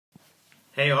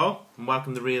Hey all, and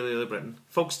welcome to Really Britain.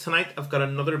 Folks, tonight I've got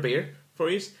another beer for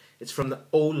you. It's from the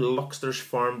old Luxters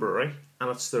Farm Brewery, and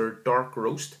it's their dark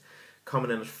roast, coming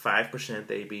in at 5%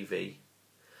 ABV.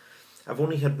 I've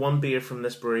only had one beer from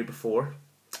this brewery before,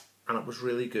 and it was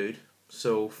really good,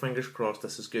 so fingers crossed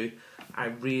this is good. I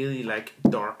really like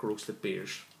dark roasted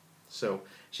beers. So,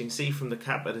 as you can see from the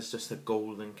cap, it is just a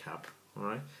golden cap.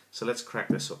 Alright, so let's crack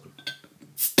this open.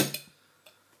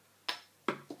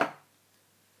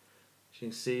 You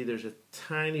can see there's a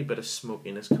tiny bit of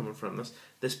smokiness coming from this.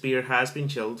 This beer has been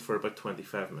chilled for about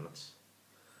 25 minutes.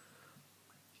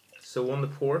 So on the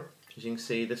pour, as you can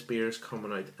see, this beer is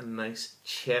coming out a nice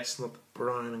chestnut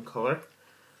brown in colour.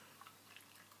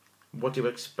 What you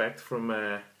would expect from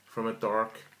a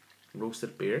dark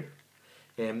roasted beer.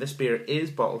 This beer is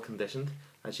bottle conditioned,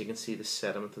 as you can see the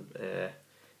sediment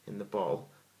in the bottle.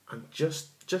 And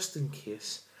just in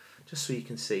case, just so you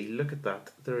can see, look at that,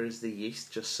 there is the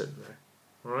yeast just sitting there.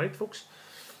 Alright folks,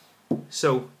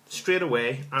 so straight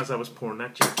away as I was pouring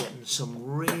that, you're getting some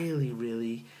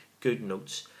really good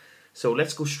notes. So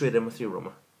let's go straight in with the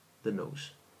aroma, the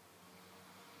nose.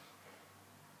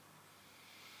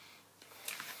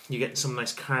 You're getting some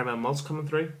nice caramel malts coming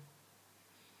through.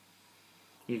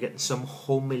 You're getting some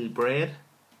wholemeal bread.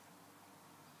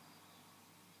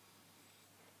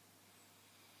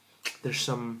 There's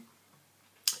some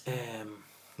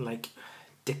like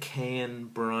decaying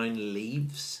brown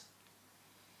leaves.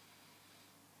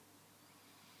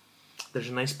 There's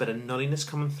a nice bit of nuttiness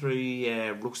coming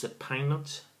through, roasted pine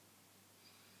nuts.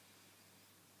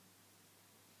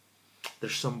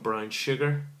 There's some brown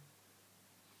sugar.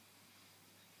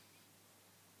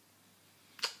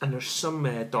 And there's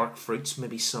some dark fruits,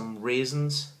 maybe some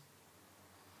raisins.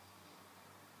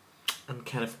 And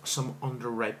kind of some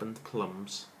under-ripened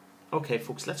plums. Okay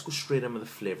folks, let's go straight in with the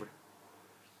flavour.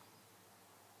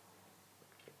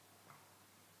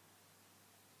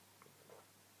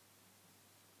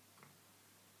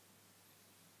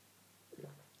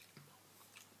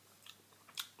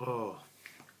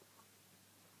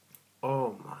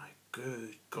 Oh my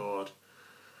good God.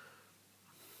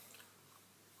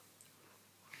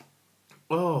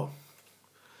 Oh,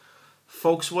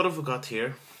 folks, what have we got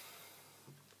here?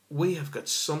 We have got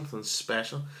something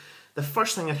special. The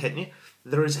first thing that hit me,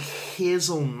 there is a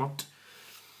hazelnut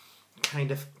kind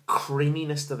of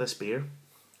creaminess to this beer.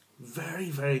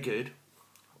 Very good.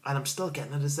 And I'm still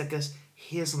getting it. It's like this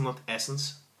hazelnut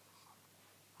essence.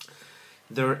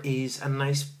 There is a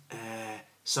nice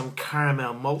some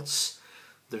caramel malts.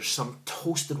 There's some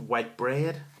toasted white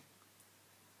bread.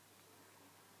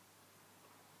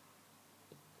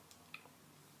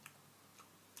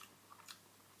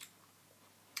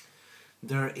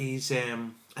 There is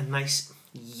a nice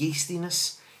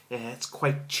yeastiness. It's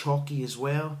quite chalky as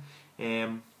well.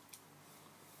 There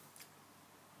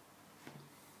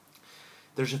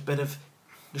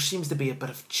seems to be a bit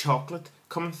of chocolate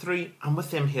coming through, and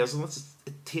with them hazelnuts,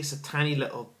 it tastes a tiny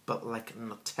little bit like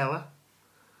Nutella.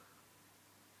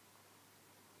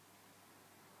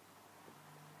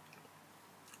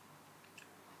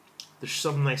 There's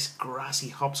some nice grassy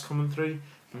hops coming through,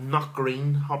 not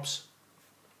green hops.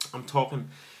 I'm talking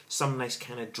some nice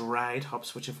kind of dried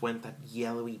hops which have went that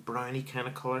yellowy browny kind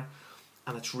of colour,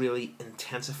 and it's really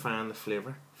intensifying the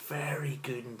flavour. Very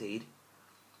good indeed.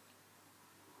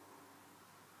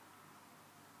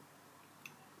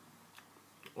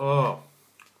 Oh,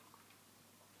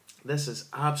 this is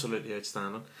absolutely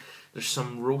outstanding. There's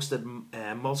some roasted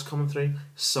malts coming through,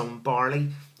 some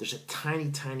barley. There's a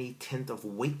tiny tint of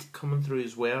wheat coming through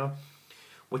as well,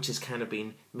 which has kind of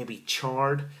been maybe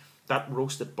charred. That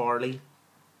roasted barley,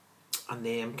 and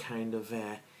then kind of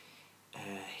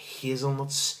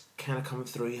hazelnuts kind of coming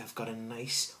through. Have got a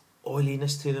nice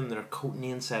oiliness to them. They're coating the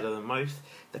inside of the mouth.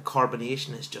 The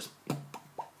carbonation is just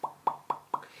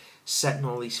setting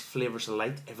all these flavours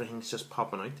alight. Everything's just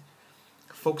popping out.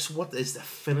 Folks, what is the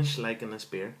finish like in this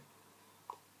beer?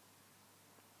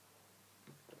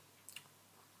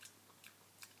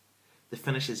 The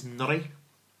finish is nutty.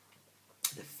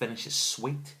 The finish is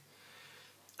sweet.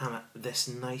 And this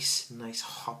nice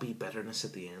hoppy bitterness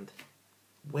at the end.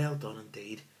 Well done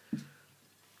indeed.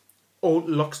 Old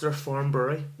Luxter Farm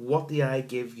Brewery, what do I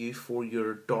give you for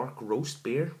your dark roast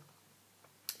beer?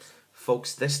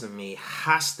 Folks, this to me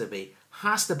has to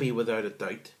be without a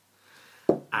doubt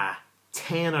a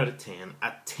 10 out of 10,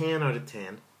 a 10 out of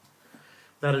 10.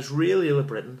 That is Really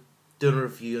Britain doing a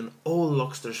review on Old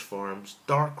Luxters Farm's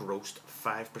dark roast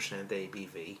 5%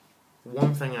 ABV.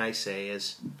 One thing I say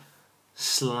is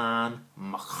Slán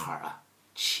Machara.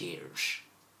 Cheers.